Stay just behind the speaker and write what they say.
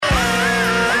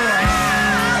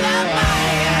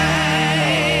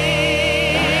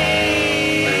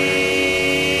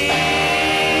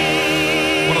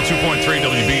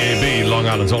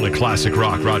Island's only classic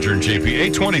rock, Roger and JP.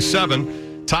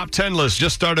 827, top 10 list.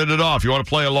 Just started it off. You want to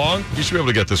play along? You should be able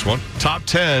to get this one. Top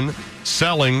 10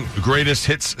 selling greatest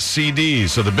hits CDs.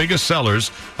 So the biggest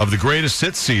sellers of the greatest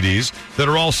hits CDs that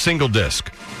are all single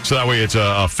disc. So that way it's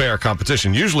a fair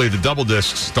competition. Usually the double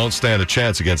discs don't stand a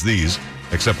chance against these,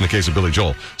 except in the case of Billy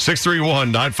Joel.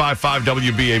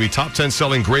 631-955-WBAB, top 10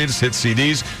 selling greatest hits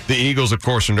CDs. The Eagles, of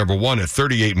course, are number one at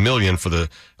 $38 million for the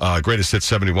greatest hits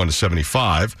 71 to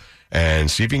 75.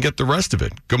 And see if you can get the rest of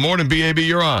it. Good morning, BAB,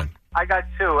 you're on. I got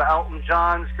two. Elton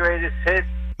John's greatest hit.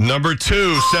 Number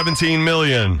two, $17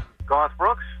 million. Garth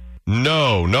Brooks?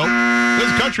 No.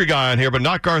 There's a country guy on here, but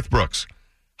not Garth Brooks.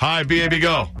 Hi, BAB,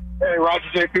 go. Hey, Roger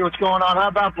JP, what's going on? How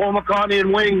about Paul McCartney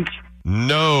and Wings?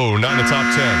 No, not in the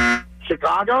top 10.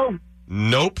 Chicago?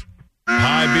 Nope.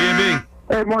 Hi, BAB.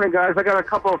 Hey, morning, guys. I got a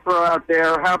couple to throw out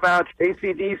there. How about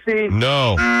AC/DC?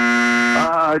 No.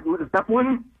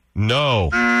 Zeppelin? No.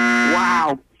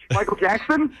 Wow. Michael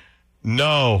Jackson?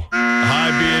 No.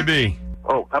 Hi, BAB.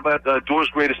 Oh, how about Doors'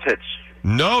 greatest hits?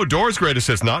 No, Doors' greatest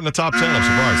hits, not in the top 10. I'm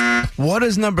surprised. What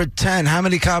is number 10? How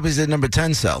many copies did number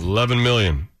 10 sell? 11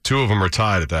 million. Two of them are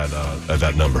tied at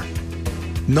that number.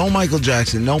 No Michael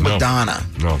Jackson, no Madonna.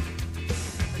 No.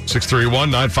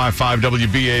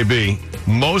 631-955-WBAB.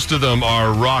 Most of them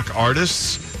are rock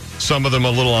artists. Some of them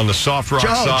a little on the soft rock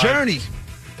side.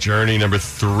 Journey, number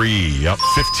 3. Yep,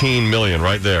 15 million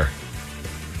right there.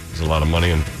 There's a lot of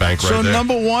money in bank right there. So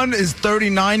number 1 is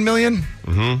 39 million?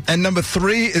 Mm-hmm. And number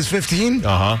 3 is 15?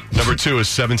 Uh-huh. Number 2 is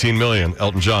 17 million.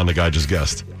 Elton John, the guy just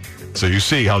guessed. So you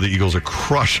see how the Eagles are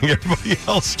crushing everybody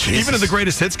else, even in the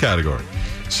greatest hits category.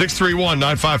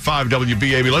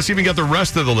 631-955-WBAB. Let's even get the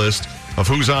rest of the list of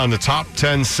who's on the top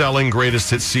 10 selling greatest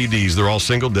hits CDs. They're all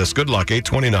single disc. Good luck,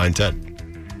 829-10.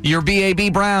 Your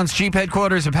BAB Browns Jeep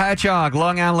headquarters of Patchogue,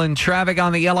 Long Island. Traffic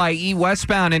on the LIE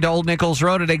westbound into Old Nichols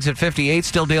Road at exit 58.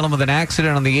 Still dealing with an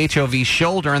accident on the HOV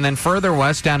shoulder. And then further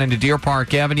west down into Deer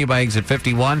Park Avenue by exit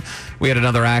 51. We had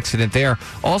another accident there.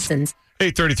 Alston's.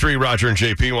 833, Roger and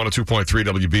JP, 102.3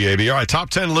 WBAB. All right, top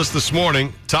 10 list this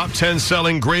morning. Top 10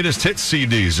 selling greatest hits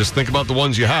CDs. Just think about the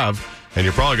ones you have, and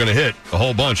you're probably going to hit a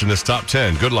whole bunch in this top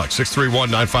 10. Good luck.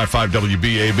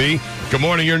 631-955-WBAB. Good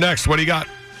morning. You're next. What do you got?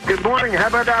 Good morning. How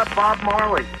about Bob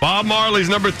Marley? Bob Marley's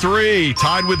number 3,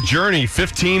 tied with Journey,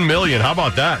 15 million. How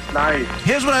about that? Nice.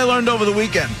 Here's what I learned over the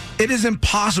weekend. It is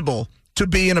impossible to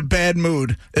be in a bad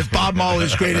mood if Bob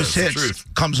Marley's greatest hits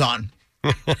comes on.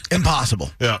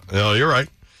 Impossible. Yeah, you're right.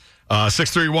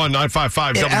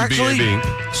 631-955-WBAB. It actually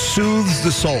soothes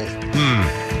the soul.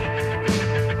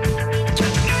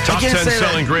 Top 10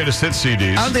 selling greatest hits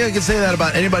CDs. I don't think I can say that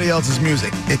about anybody else's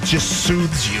music. It just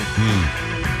soothes you.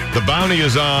 The Bounty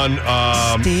is on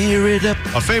Steer it up.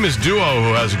 a famous duo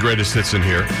who has the greatest hits in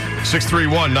here.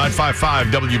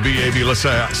 631-955-WBAB. Let's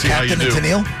see how you do. Captain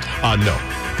and Tennille? No.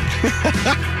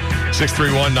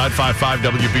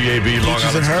 631-955-WBAB. Long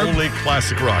Island's only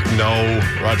classic rock. No,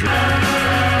 Roger.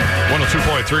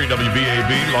 102.3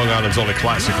 WBAB. Long Island's only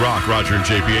classic rock. Roger and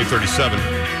JP. 837.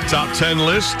 Top 10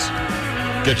 list.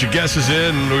 Get your guesses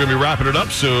in. We're going to be wrapping it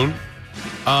up soon.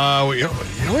 We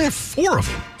only have 4 of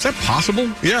them. Is that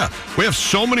possible? Yeah. We have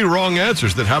so many wrong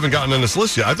answers that haven't gotten on this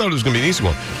list yet. I thought it was going to be an easy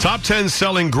one. Top 10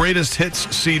 selling greatest hits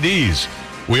CDs.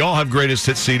 We all have greatest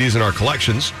hits CDs in our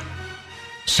collections.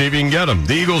 See if you can get them.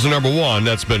 The Eagles are number 1.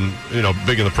 That's been,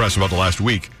 big in the press about the last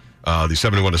week. The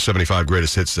 71 to 75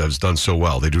 greatest hits has done so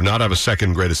well. They do not have a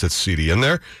second greatest hits CD in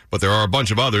there, but there are a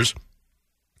bunch of others.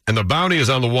 And the Bounty is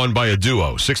on the one by a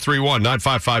duo.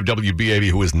 631-955-WBAB,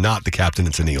 who is not the Captain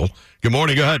and Tennille. Good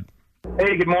morning. Go ahead.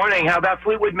 Hey, good morning. How about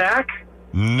Fleetwood Mac?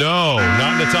 No,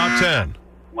 not in the top 10.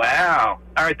 Wow.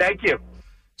 All right, thank you.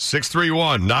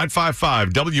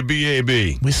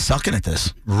 631-955-WBAB. We're sucking at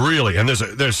this. Really, and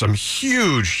there's some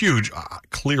huge,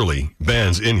 clearly,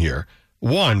 bands in here.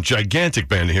 One gigantic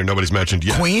band in here nobody's mentioned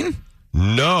yet. Queen?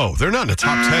 No, they're not in the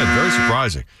top 10. Very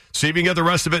surprising. See if you can get the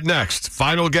rest of it next.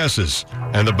 Final guesses.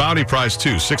 And the Bounty Prize,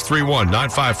 too.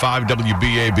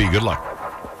 631-955-WBAB. Good luck.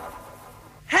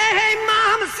 Hey,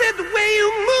 mama said the way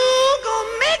you move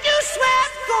gonna make you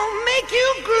sweat, gonna make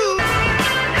you groove.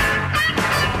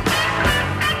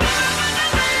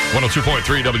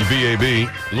 102.3 WBAB,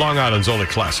 Long Island's only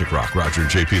classic rock. Roger and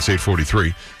JP, it's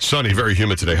 843. Sunny, very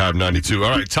humid today, high of 92.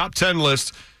 All right, top 10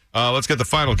 list. Let's get the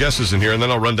final guesses in here, and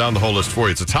then I'll run down the whole list for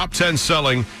you. It's a top 10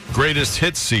 selling greatest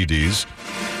hits CDs,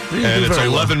 and it's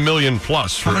 11 million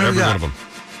plus for every one of them.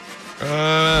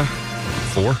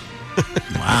 4.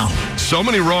 Wow. So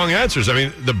many wrong answers. I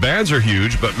mean, the bands are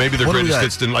huge, but maybe their greatest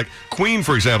hits didn't. Like Queen,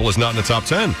 for example, is not in the top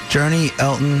 10. Journey,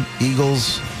 Elton,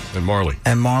 Eagles, and Marley.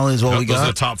 And Marley is what we got. Those are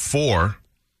the top 4.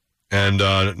 And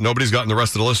nobody's gotten the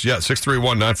rest of the list yet.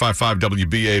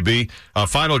 631-955-WBAB.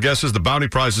 Final guesses. The bounty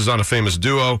prize is on a famous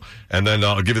duo. And then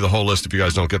I'll give you the whole list if you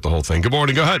guys don't get the whole thing. Good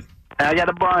morning. Go ahead. I got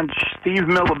a bunch. Steve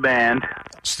Miller Band.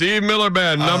 Steve Miller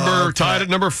Band, tied at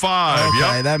number 5. Okay,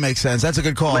 Yep. that makes sense. That's a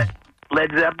good call.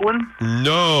 Led Zeppelin.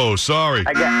 No, sorry.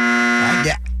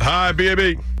 Hi,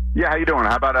 B.A.B. Yeah, how you doing?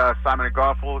 How about Simon &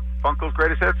 Garfunkel's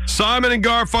greatest hits? Simon &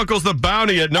 Garfunkel's The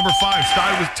Bounty at number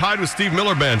 5. Tied with Steve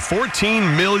Miller Band.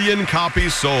 14 million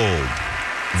copies sold.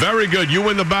 Very good. You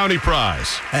win the bounty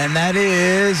prize. And that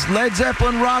is Led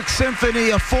Zeppelin Rock Symphony,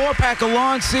 a 4-pack of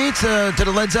lawn seats to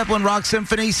the Led Zeppelin Rock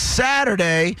Symphony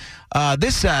Saturday,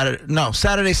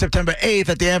 Saturday, September 8th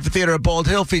at the Amphitheater at Bald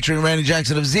Hill, featuring Randy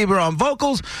Jackson of Zebra on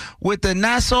vocals with the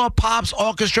Nassau Pops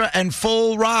Orchestra and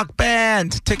full rock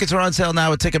band. Tickets are on sale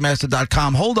now at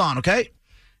Ticketmaster.com. Hold on, okay?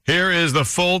 Here is the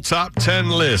full top 10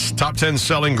 list. Top 10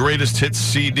 selling greatest hits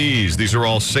CDs. These are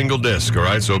all single disc, all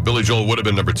right? So Billy Joel would have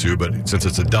been number 2, but since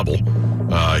it's a double,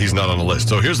 he's not on the list.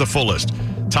 So here's the full list.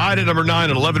 Tied at number 9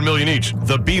 at 11 million each.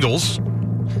 The Beatles.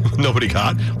 Nobody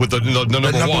got. With the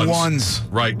number ones.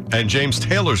 Right. And James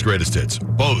Taylor's greatest hits.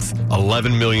 Both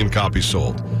 11 million copies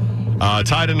sold.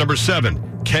 Tied at number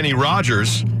 7. Kenny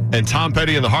Rogers and Tom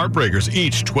Petty and the Heartbreakers.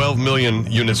 Each 12 million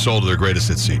units sold of their greatest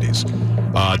hits CDs.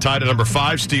 Tied at number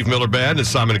 5, Steve Miller Band and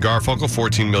Simon & Garfunkel,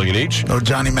 14 million each. Oh,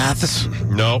 Johnny Mathis?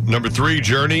 No. Number 3,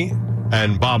 Journey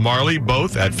and Bob Marley,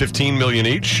 both at 15 million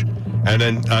each. And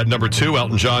then at number 2,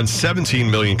 Elton John,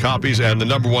 17 million copies. And the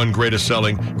number 1 greatest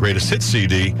hit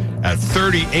CD at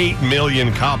 38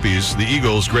 million copies. The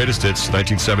Eagles' greatest hits,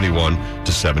 1971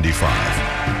 to 75.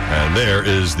 And there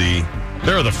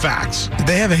are the facts. Did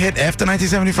they have a hit after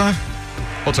 1975?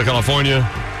 Hotel California.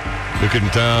 New Kid in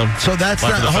Town. So that's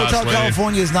not, Hotel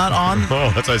California is not on? Oh,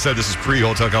 that's what I said. This is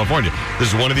pre-Hotel California.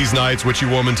 This is One of These Nights, Witchy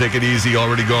Woman, Take It Easy,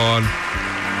 Already Gone,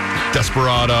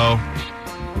 Desperado.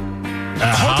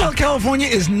 Hotel California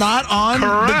is not on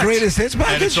the greatest hits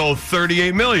package? And it sold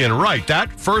 38 million. Right.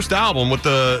 That first album with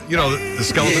the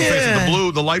skeleton face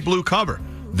with the light blue cover.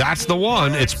 That's the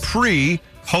one. It's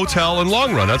pre-Hotel and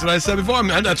Long Run. That's what I said before.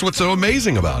 And that's what's so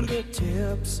amazing about it.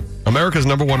 America's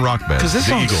number 1 rock band. Because this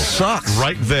the song Eagles. sucks.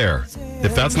 Right there.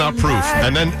 If that's not proof.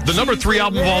 And then the number 3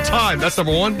 album of all time. That's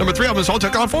number 1. Number 3 album is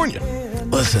Hotel California.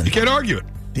 Listen. You can't argue it.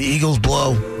 The Eagles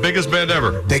blow. Biggest band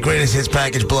ever. Their greatest hits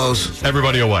package blows.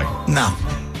 Everybody away. No.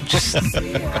 Just,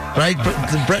 right?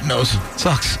 Brett knows.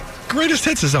 Sucks. Greatest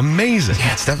hits is amazing.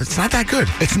 Yeah, it's not that good.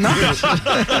 It's not.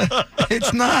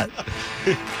 It's not.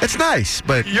 It's nice,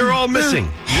 but you're all missing.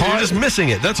 You're just missing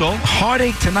it. That's all.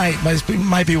 Heartache Tonight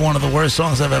might be one of the worst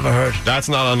songs I've ever heard. That's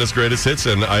not on this greatest hits,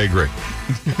 and I agree.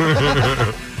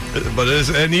 But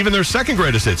and even their second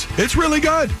greatest hits, it's really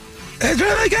good. It's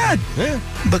really good. Yeah.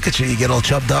 Look at you get all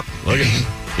chubbed up. Look at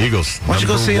Eagles. Why don't you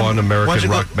go see #1 American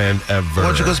rock band ever. Why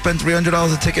don't you go spend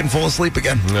 $300 a ticket and fall asleep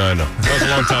again? No, I know. That was a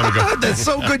long time ago. That's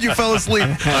so good you fell asleep.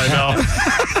 I know.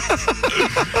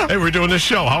 Hey, we're doing this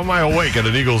show. How am I awake at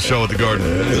an Eagles show at the Garden?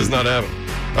 It does not happen.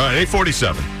 All right,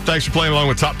 8:47. Thanks for playing along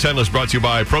with Top 10 List, brought to you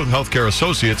by Pro Healthcare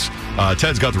Associates.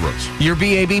 Ted's got the roads. Your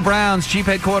BAB Browns, Jeep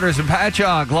headquarters in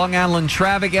Patchogue, Long Island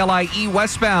traffic, LIE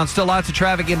westbound. Still lots of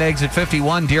traffic into exit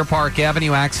 51, Deer Park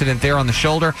Avenue. Accident there on the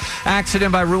shoulder.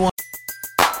 Accident by Route 1.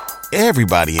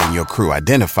 Everybody in your crew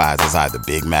identifies as either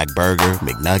Big Mac Burger,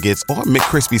 McNuggets, or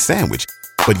McCrispy Sandwich.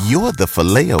 But you're the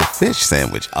Filet-O-Fish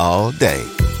Sandwich all day.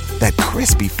 That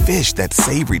crispy fish, that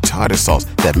savory tartar sauce,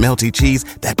 that melty cheese,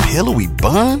 that pillowy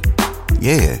bun.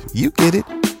 Yeah, you get it.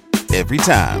 Every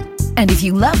time. And if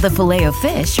you love the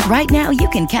Filet-O-Fish, right now you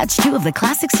can catch 2 of the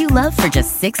classics you love for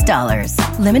just $6.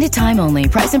 Limited time only.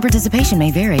 Price and participation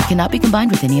may vary. Cannot be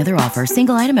combined with any other offer.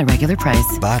 Single item at regular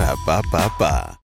price. Ba-da-ba-ba-ba.